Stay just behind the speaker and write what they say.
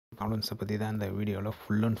ப்ராப்ளம்ஸை பற்றி தான் இந்த வீடியோவில்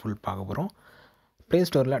ஃபுல் அண்ட் ஃபுல் பார்க்க போகிறோம். ப்ளே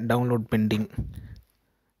ஸ்டோரில் download bending,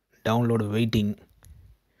 download waiting,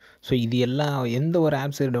 so இது எல்லாம் எந்த ஒரு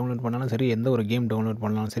ஆப்ஸ் டவுன்லோட் பண்ணாலும் சரி, எந்த ஒரு கேம் டவுன்லோட்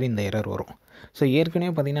பண்ணாலும் சரி இந்த எரர் வரும். ஸோ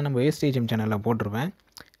ஏற்கனவே பார்த்திங்கன்னா நம்ம வேஸ்டேஜம் சேனலில் போட்டிருப்பேன்,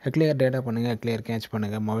 கிளியர் டேட்டா பண்ணுங்கள், கிளியர் கேட்ச்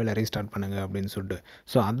பண்ணுங்கள், மொபைலை ரீஸ்டார்ட் பண்ணுங்கள் அப்படின்னு சொல்லிட்டு.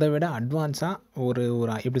 ஸோ அதை விட அட்வான்ஸாக ஒரு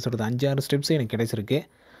எப்படி சொல்கிறது 5-6 ஸ்டெப்ஸ் எனக்கு கிடைச்சிருக்கு.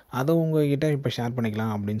 அதை உங்கள்கிட்ட இப்போ ஷேர்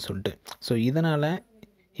பண்ணிக்கலாம் அப்படின்னு சொல்லிட்டு. ஸோ இதனால்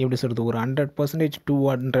எப்படி சொல்கிறது ஒரு 100%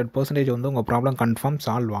 200% வந்து உங்கள் ப்ராப்ளம் கன்ஃபார்ம்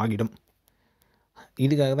சால்வ் ஆகிடும்.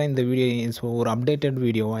 இதுக்காக தான் இந்த வீடியோ. ஸோ ஒரு அப்டேட்டட்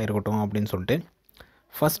வீடியோவாக இருக்கட்டும் அப்படின்னு சொல்லிட்டு.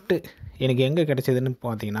 ஃபஸ்ட்டு எனக்கு எங்கே கிடைச்சதுன்னு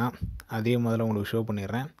பார்த்தீங்கன்னா, அதே முதல்ல உங்களுக்கு ஷோ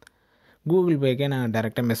பண்ணிடுறேன். கூகுள் பேக்கே நான்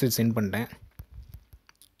டைரெக்டாக மெசேஜ் சென்ட் பண்ணிட்டேன்.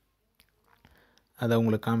 அதை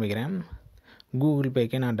உங்களுக்கு காமிக்கிறேன். கூகுள்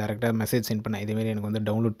பேக்கே நான் டைரெக்டாக மெசேஜ் சென்ட் பண்ணேன். இதேமாரி எனக்கு வந்து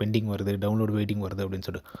டவுன்லோட் பெண்டிங் வருது, டவுன்லோட் வெயிட்டிங் வருது அப்படின்னு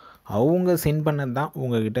சொல்லிட்டு. அவங்க சென்ட் பண்ணது தான்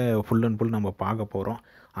உங்கள்கிட்ட ஃபுல் அண்ட் ஃபுல் நம்ம பார்க்க போகிறோம்.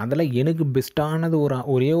 அதில் எனக்கு பெஸ்ட்டானது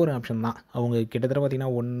ஒரே ஒரு ஆப்ஷன் தான். அவங்க கிட்டத்தட்ட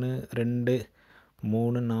பார்த்திங்கன்னா 1 2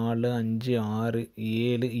 3 4 5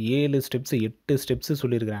 6 7 ஸ்டெப்ஸு 8 ஸ்டெப்ஸு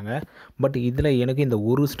சொல்லியிருக்கிறாங்க. பட் இதில் எனக்கு இந்த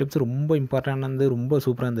ஒரு ஸ்டெப்ஸ் ரொம்ப இம்பார்ட்டண்டாக இருந்தது, ரொம்ப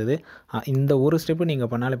சூப்பராக இருந்தது. இந்த ஒரு ஸ்டெப்பு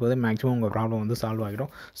நீங்கள் பண்ணாலே போதும், மேக்ஸிமம் உங்கள் ப்ராப்ளம் வந்து சால்வ்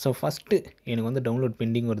ஆகிடும். ஸோ ஃபஸ்ட்டு எனக்கு வந்து டவுன்லோட்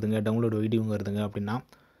பெண்டிங் வருதுங்க, டவுன்லோட் வெயிட்டிங் வருதுங்க அப்படின்னா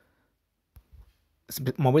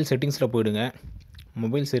மொபைல் செட்டிங்ஸில் போய்டுங்க.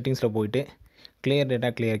 மொபைல் செட்டிங்ஸில் போய்ட்டு கிளியர்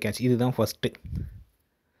டேட்டா, கிளியர் கேட்ச், இதுதான் ஃபஸ்ட்டு.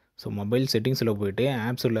 ஸோ மொபைல் செட்டிங்ஸில் போய்ட்டு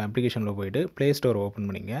ஆப்ஸ் உள்ள அப்ளிகேஷனில் போய்ட்டு ப்ளே ஸ்டோர் ஓப்பன்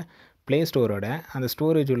பண்ணிங்க. ப்ளே ஸ்டோரோட அந்த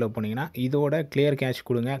ஸ்டோரேஜ் உள்ளே போனீங்கன்னா இதோட கிளியர் கேட்ச்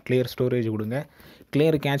கொடுங்க, கிளியர் ஸ்டோரேஜ் கொடுங்க.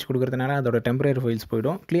 கிளியர் கேட்ச் கொடுக்குறதுனால அதோட டெம்பரரி ஃபைல்ஸ்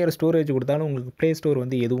போய்டும். கிளியர் ஸ்டோரேஜ் கொடுத்தாலும் உங்களுக்கு ப்ளே ஸ்டோர்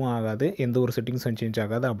வந்து எதுவும் ஆகாது, எந்த ஒரு செட்டிங்ஸும் சேஞ்ச்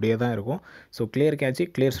ஆகாது, அப்படியே தான் இருக்கும். So clear catch,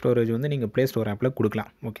 clear storage வந்து நீங்கள் ப்ளே ஸ்டோர் ஆப்பில் கொடுக்கலாம்.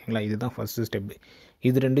 ஓகேங்களா, இதுதான் ஃபஸ்ட்டு ஸ்டெப்பு.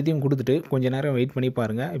 இது ரெண்டுத்தையும் கொடுத்துட்டு கொஞ்சம் நேரம் வெயிட் பண்ணி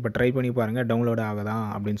பாருங்கள். இப்போ ட்ரை பண்ணி பாருங்கள் டவுன்லோட் ஆகுதா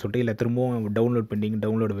அப்படின்னு சொல்லிட்டு, இல்லை திரும்பவும் டவுன்லோட் பெண்டிங்,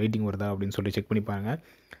 டவுன்லோட் வெயிட்டிங் வருதா அப்படின்னு சொல்லிட்டு செக் பண்ணி பாருங்கள்.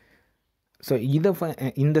 ஸோ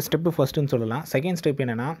இந்த ஸ்டெப்பு ஃபஸ்ட்டுன்னு சொல்லலாம். செகண்ட் ஸ்டெப்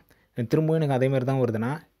என்னென்னா, திரும்பவும் எனக்கு அதேமாதிரி தான் வருதுன்னா,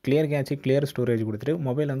 கிளியர் கேட்ச், கிளியர் ஸ்டோரேஜ் கொடுத்துட்டு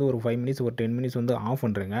மொபைல் வந்து ஒரு 5 மினிட்ஸ் ஒரு 10 மினிட்ஸ் வந்து ஆஃப்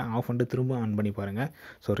பண்ணுறேங்க. ஆஃப் பண்ணிட்டு திரும்ப ஆன் பண்ணி பாருங்கள்.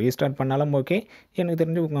 ஸோ ரீஸ்டார்ட் பண்ணாலும் ஓகே. எனக்கு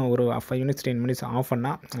தெரிஞ்சு ஒரு 5 மினிட்ஸ் 10 மினிட்ஸ் ஆஃப்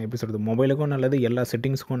பண்ணால் எப்படி சொல்கிறது மொபைலுக்கும் நல்லது, எல்லா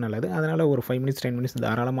செட்டிங்ஸுக்கும் நல்லது. அதனால் ஒரு 5 மினிட்ஸ் 10 மினிட்ஸ்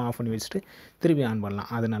தாராளமாக ஆஃப் பண்ணி வச்சுட்டு திருப்பி ஆன் பண்ணலாம்.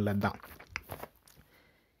 அது நல்லது தான்.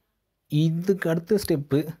 இதுக்கு அடுத்த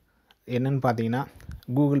ஸ்டெப்பு என்னென்னு பார்த்தீங்கன்னா,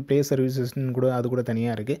 கூகுள் ப்ளே சர்வீசஸ்ன்னு கூட அது கூட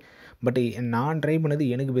தனியாக இருக்குது. பட் நான் ட்ரை பண்ணது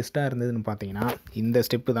எனக்கு பெஸ்ட்டாக இருந்ததுன்னு பார்த்தீங்கன்னா இந்த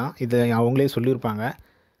ஸ்டெப்பு தான். இதை அவங்களே சொல்லியிருப்பாங்க.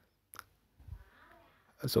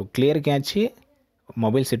 ஸோ கிளியர் கேட்ச்சு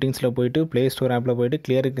மொபைல் செட்டிங்ஸில் போய்ட்டு ப்ளே ஸ்டோர் ஆப்பில் போய்ட்டு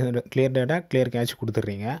கிளியர் டேட்டா, கிளியர் கேட்ச்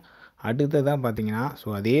கொடுத்துட்றீங்க. அடுத்ததாக பார்த்தீங்கன்னா ஸோ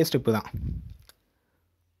அதே ஸ்டெப்பு தான்.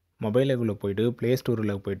 மொபைலுக்குள்ளே போய்ட்டு ப்ளே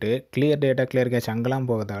ஸ்டோரில் போய்ட்டு கிளியர் டேட்டா, கிளியர் கேட்ச் அங்கெல்லாம்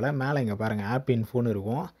போகிறதால மேலே இங்கே பாருங்கள் ஆப் இன்ஃபோன்னு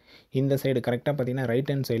இருக்கும். இந்த சைடு கரெக்டாக பார்த்தீங்கன்னா ரைட்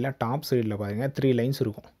ஹேண்ட் சைடில் டாப் சைடில் பாருங்கள் 3 லைன்ஸ்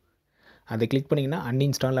இருக்கும். அதை கிளிக் பண்ணிங்கன்னா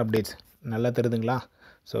அன்இன்ஸ்டால் அப்டேட்ஸ் நல்லா தருதுங்களா.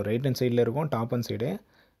 ஸோ ரைட் ஹேண்ட் சைடில் இருக்கும், டாப் ஹேண்ட் சைடு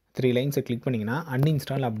 3 லைன்ஸை கிளிக் பண்ணிங்கன்னா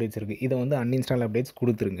அன்இன்ஸ்டால் அப்டேட்ஸ் இருக்குது. இதை வந்து அன்இன்ஸ்டால் அப்டேட்ஸ்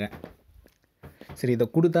கொடுத்துருங்க. சரி, இதை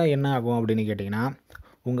கொடுத்தா என்ன ஆகும் அப்படின்னு கேட்டிங்கன்னா,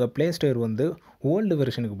 உங்கள் ப்ளே ஸ்டோர் வந்து ஓல்டு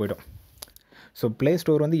வெர்ஷனுக்கு போய்டும். ஸோ ப்ளே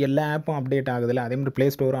ஸ்டோர் வந்து எல்லா ஆப்பும் அப்டேட் ஆகுதில்ல, அதேமாதிரி ப்ளே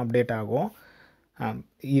ஸ்டோரும் அப்டேட் ஆகும்.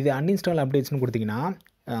 இது அன்இன்ஸ்டால் அப்டேட்ஸ்னு கொடுத்திங்கன்னா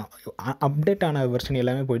அப்டேட் ஆன வெர்ஷன்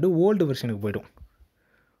எல்லாமே போய்ட்டு ஓல்டு வெர்ஷனுக்கு போய்டும்.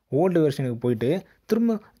 ஓல்டு வெர்ஷனுக்கு போய்ட்டு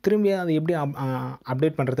திரும்பி அதை எப்படி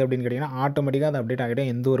அப்டேட் பண்ணுறது அப்படின்னு கேட்டிங்கன்னா ஆட்டோமேட்டிக்காக அது அப்டேட் ஆகிடும்,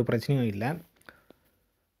 எந்த ஒரு பிரச்சனையும் இல்லை.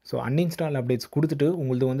 ஸோ அன்இன்ஸ்டால் அப்டேட்ஸ் கொடுத்துட்டு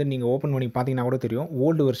உங்களது வந்து நீங்கள் ஓப்பன் பண்ணி பார்த்தீங்கன்னா கூட தெரியும்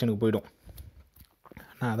ஓல்டு வெர்ஷனுக்கு போய்டும்.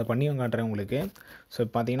 நான் அதை பண்ணியும் காட்டுறேன் உங்களுக்கு. ஸோ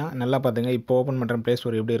பார்த்தீங்கன்னா நல்லா பார்த்துங்க, இப்போ ஓப்பன் பண்ணுறேன் ப்ளே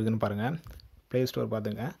ஸ்டோர் எப்படி இருக்குதுன்னு பாருங்கள். ப்ளே ஸ்டோர்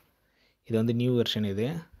பார்த்துங்க, இது வந்து நியூ வெர்ஷன். இது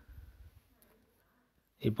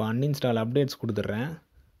இப்போ அன்இன்ஸ்டால் அப்டேட்ஸ் கொடுத்துட்றேன்.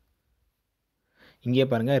 இங்கே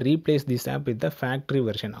பாருங்கள், replace this app with the factory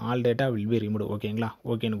version, all data will be removed. ஓகேங்களா,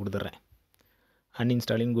 ஓகேன்னு கொடுத்துட்றேன்.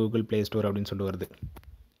 அன்இன்ஸ்டாலிங் கூகுள் ப்ளே ஸ்டோர் அப்படின்னு சொல்லிட்டு வருது.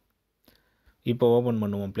 இப்போ ஓப்பன்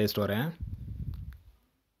பண்ணுவோம் ப்ளே ஸ்டோரை.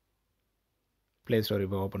 ப்ளே ஸ்டோர்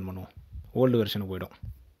இப்போ ஓப்பன் பண்ணுவோம். ஓல்டு வெர்ஷனுக்கு போய்டும்.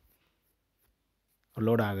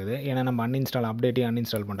 லோட் ஆகுது, ஏன்னா நம்ம அன்இன்ஸ்டால் அப்டேட்டையும்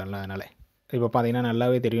அன்இன்ஸ்டால் பண்ணுறோம்ல, அதனால். இப்போ பார்த்தீங்கன்னா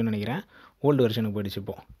நல்லாவே தெரியும்னு நினைக்கிறேன், ஓல்டு வெர்ஷனுக்கு போய்டுச்சு.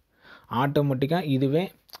 இப்போது ஆட்டோமேட்டிக்காக இதுவே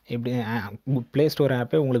எப்படி ப்ளே ஸ்டோர்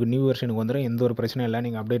ஆப்பே உங்களுக்கு நியூ வெர்ஷனுக்கு வந்துடும், எந்த ஒரு பிரச்சனையும் இல்லை.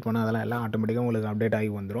 நீங்கள் அப்டேட் பண்ணால் அதெல்லாம் எல்லாம் ஆட்டோமேட்டிக்காக உங்களுக்கு அப்டேட் ஆகி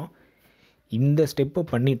வந்துடும். இந்த ஸ்டெப்பை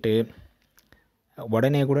பண்ணிவிட்டு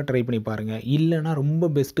உடனே கூட ட்ரை பண்ணி பாருங்கள். இல்லைனா ரொம்ப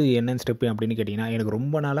பெஸ்ட்டு என்னென்ன ஸ்டெப்பு அப்படின்னு கேட்டிங்கன்னா, எனக்கு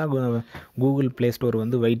ரொம்ப நாளாக கூகுள் ப்ளே ஸ்டோர்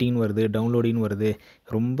வந்து வெயிட்டிங்னு வருது, டவுன்லோடின்னு வருது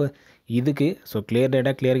ரொம்ப இதுக்கு. So clear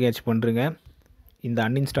data, clear catch பண்ணுறங்க. இந்த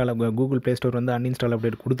அன்இன்ஸ்டால் கூகுள் ப்ளே ஸ்டோர் வந்து அன்இன்ஸ்டால்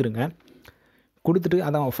அப்டேட் கொடுத்துருங்க. கொடுத்துட்டு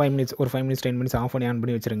அதான் 5 மினிட்ஸ் ஒரு 5 மினிட்ஸ் 10 மினிட்ஸ் ஆஃப் பண்ணி ஆன்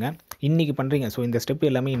பண்ணி வச்சுருங்க. இன்றைக்கி பண்ணுறீங்க, ஸோ இந்த ஸ்டெப்பு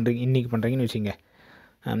எல்லாமே இன்றைக்கி பண்ணுறீங்கன்னு வச்சுங்க.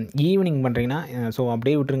 ஈவினிங் பண்ணுறீங்கன்னா ஸோ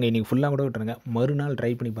அப்படியே விட்டுருங்க, இன்றைக்கி ஃபுல்லாக கூட விட்டுருங்க. மறுநாள்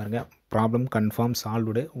ட்ரை பண்ணி பாருங்கள், ப்ராப்ளம் கன்ஃபார்ம்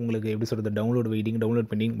சால்வ்டு. உங்களுக்கு எப்படி சொல்கிறது டவுன்லோட் வெயிட்டிங், டவுன்லோட்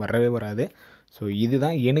பெண்டிங் வரவே வராது. ஸோ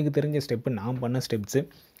இதுதான் எனக்கு தெரிஞ்ச ஸ்டெப்பு, நான் பண்ண ஸ்டெப்ஸு.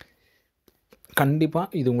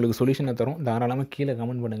 கண்டிப்பாக இது உங்களுக்கு சொல்யூஷனை தரும். தாராளமாக கீழே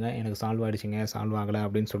கமெண்ட் பண்ணுங்கள், எனக்கு சால்வ் ஆகிடுச்சிங்க, சால்வ் ஆகலை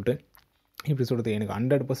அப்படின்னு சொல்லிட்டு. இப்படி சொல்கிறது எனக்கு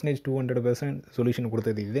 100% 200% சொல்யூஷன்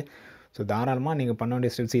கொடுத்தது இது. ஸோ தாராளமாக நீங்கள் பண்ண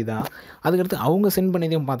வேண்டிய ஸ்டெப்ஸ் இதான். அதுக்கடுத்து அவங்க சென்ட்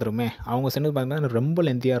பண்ணதையும் பார்த்துருமே. அவங்க சென்ட் பார்த்தீங்கன்னா ரொம்ப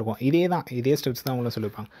லென்த்தியாக இருக்கும். இதே ஸ்டெப்ஸ் தான் அவங்களும்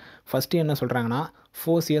சொல்லியிருப்பாங்க. ஃபஸ்ட்டு என்ன சொல்கிறாங்கன்னா,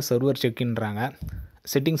 ஃபோர்ஸ் இயர் சர்வர் செக்ன்றாங்க.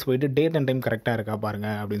 செட்டிங்ஸ் போய்ட்டு டேட் அண்ட் டைம் கரெக்டாக இருக்கா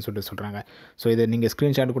பாருங்கள் அப்படின்னு சொல்கிறாங்க. ஸோ இதை நீங்கள்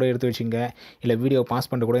ஸ்க்ரீன்ஷாட் கூட எடுத்து வச்சிங்க, இல்லை வீடியோ பாஸ்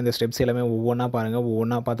பண்ணிட்டு கூட இந்த ஸ்டெப்ஸ் எல்லாமே ஒவ்வொன்றா பாருங்கள்,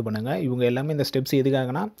 ஒவ்வொன்றா பார்த்து பண்ணுங்கள். இவங்க எல்லாமே இந்த ஸ்டெப்ஸ்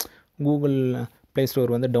எதுக்காகனா, கூகுள் ப்ளே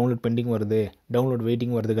ஸ்டோர் வந்து டவுன்லோட் பெண்டிங் வருது, டவுன்லோட்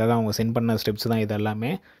வெயிட்டிங் வரதுக்காக அவங்க சென்ட் பண்ண ஸ்டெப்ஸ் தான் இது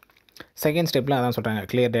எல்லாமே. செகண்ட் ஸ்டெப்பில் அதான் சொல்கிறாங்க,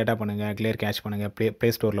 கிளியர் டேட்டா பண்ணுங்கள், கிளியர் கேஷ் பண்ணுங்கள் ப்ளே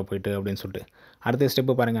ஸ்டோரில் போய்ட்டு அப்படின்னு சொல்லிட்டு. அடுத்த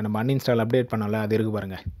ஸ்டெப்பு பாருங்கள், நம்ம அன்இன்ஸ்டால் அப்டேட் பண்ணல, அது இருக்குது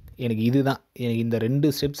பாருங்கள். எனக்கு இந்த 2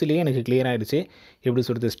 ஸ்டெப்ஸ்லேயே எனக்கு கிளியர் ஆகிடுச்சு. எப்படி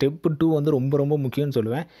சொல்கிறது, ஸ்டெப்பு 2 வந்து ரொம்ப ரொம்ப முக்கியம்னு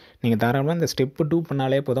சொல்லுவேன். நீங்கள் தாராளமாக இந்த ஸ்டெப்பு 2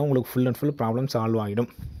 பண்ணாலே போதும், உங்களுக்கு full and full problem solve ஆகிடும்.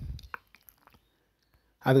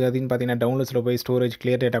 அதுன்னு பார்த்தீங்கன்னா டவுன்லோட்ஸில் போய் ஸ்டோரேஜ்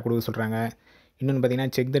கிளியர் டேட்டா கொடுக்க சொல்கிறாங்க. இன்னொன்று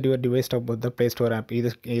பார்த்தீங்கன்னா, check that your device top the play store app,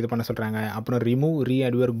 இது பண்ண சொல்கிறாங்க. அப்புறம் ரிமூவ்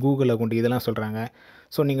ரீஆட் யுவர் கூகுள் அக்கௌண்ட், இதெல்லாம் சொல்கிறாங்க.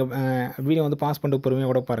 ஸோ நீங்கள் வீடியோ வந்து பாஸ் பண்ணிட்டு பொறுமையாக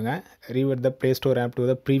கூட பாருங்கள். ரீவர்ட் the play store app to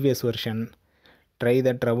the previous version, try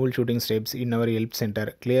the trouble shooting steps in our help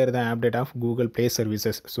centre, clear the update of Google play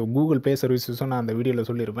services. So Google play சர்வீசஸும் நான் அந்த வீடியோவில்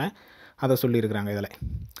சொல்லியிருப்பேன், அதை சொல்லியிருக்கிறாங்க இதில்.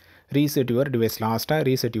 ரீசெட் யுவர் டிவைஸ், லாஸ்ட்டாக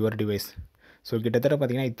ரீசெட் யுவர் டிவைஸ். ஸோ கிட்டத்தட்ட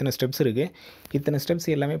பார்த்திங்கன்னா இத்தனை ஸ்டெப்ஸ் இருக்குது. இத்தனை ஸ்டெப்ஸ்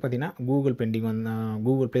எல்லாமே பார்த்திங்கன்னா Google bending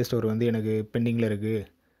Google play store வந்து எனக்கு பெண்டிங்கில் இருக்குது,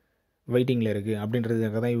 வெயிட்டிங்கில் இருக்குது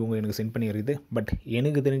அப்படின்றதுக்காக தான் இவங்க எனக்கு சென்ட் பண்ணியிருக்குது. பட்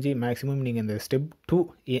எனக்கு தெரிஞ்சு மேக்ஸிமம் நீங்கள் இந்த ஸ்டெப் 2,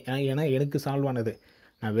 ஏன்னா எனக்கு சால்வ் ஆனது,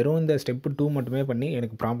 நான் வெறும் இந்த ஸ்டெப்பு 2 மட்டுமே பண்ணி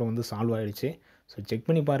எனக்கு ப்ராப்ளம் வந்து சால்வ் ஆகிடுச்சு. ஸோ செக்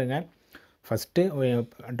பண்ணி பாருங்கள். First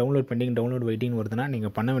download bending, download waiting வருதுன்னா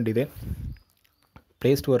நீங்கள் பண்ண வேண்டியது,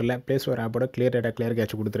 ப்ளே ஸ்டோர் ஆப்போட கிளியர் டேட்டா கிளியர்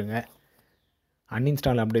கேட்ச் கொடுத்துருங்க,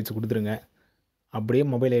 அன்இன்ஸ்டால் அப்டேட்ஸ் கொடுத்துருங்க. அப்படியே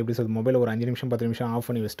மொபைலை ஒரு 5 நிமிஷம் 10 நிமிஷம் ஆஃப்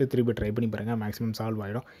பண்ணி வச்சுட்டு திருப்பி ட்ரை பண்ணி பாருங்கள், மேக்ஸிமம் சால்வ்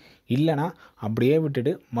ஆகிடும். இல்லைனா அப்படியே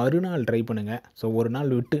விட்டுட்டு மறுநாள் ட்ரை பண்ணுங்கள். ஸோ ஒரு நாள்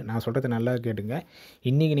விட்டு, நான் சொல்கிறது நல்லா கேட்டுங்க,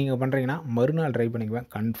 இன்றைக்கி நீங்கள் பண்ணுறீங்கன்னா மறுநாள் ட்ரை பண்ணிக்குவேன்,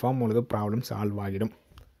 கன்ஃபார்ம் உங்களுக்கு ப்ராப்ளம் சால்வ் ஆகிடும்.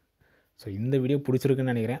 ஸோ இந்த வீடியோ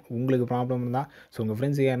பிடிச்சிருக்குன்னு நினைக்கிறேன். உங்களுக்கு ப்ராப்ளம் இருந்தால், ஸோ உங்கள்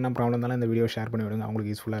ஃப்ரெண்ட்ஸ் யாருன்னா ப்ராப்ளம் இருந்தாலும் இந்த வீடியோ ஷேர் பண்ணி விடுங்க,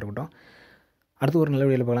 அவங்களுக்கு யூஸ்ஃபுல்லாக இருக்கட்டும். அடுத்து ஒரு நல்ல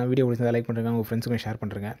வீடியோவில் பார்க்கலாம். வீடியோ பிடிச்சதை லைக் பண்ணுறேங்க, உங்கள் ஃப்ரெண்ட்ஸுக்கும் ஷேர்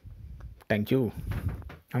பண்ணுறேங்க. தேங்க்யூ.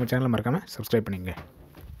 நம்ம சேனலை மறக்காமல் சப்ஸ்கிரைப் பண்ணிங்க.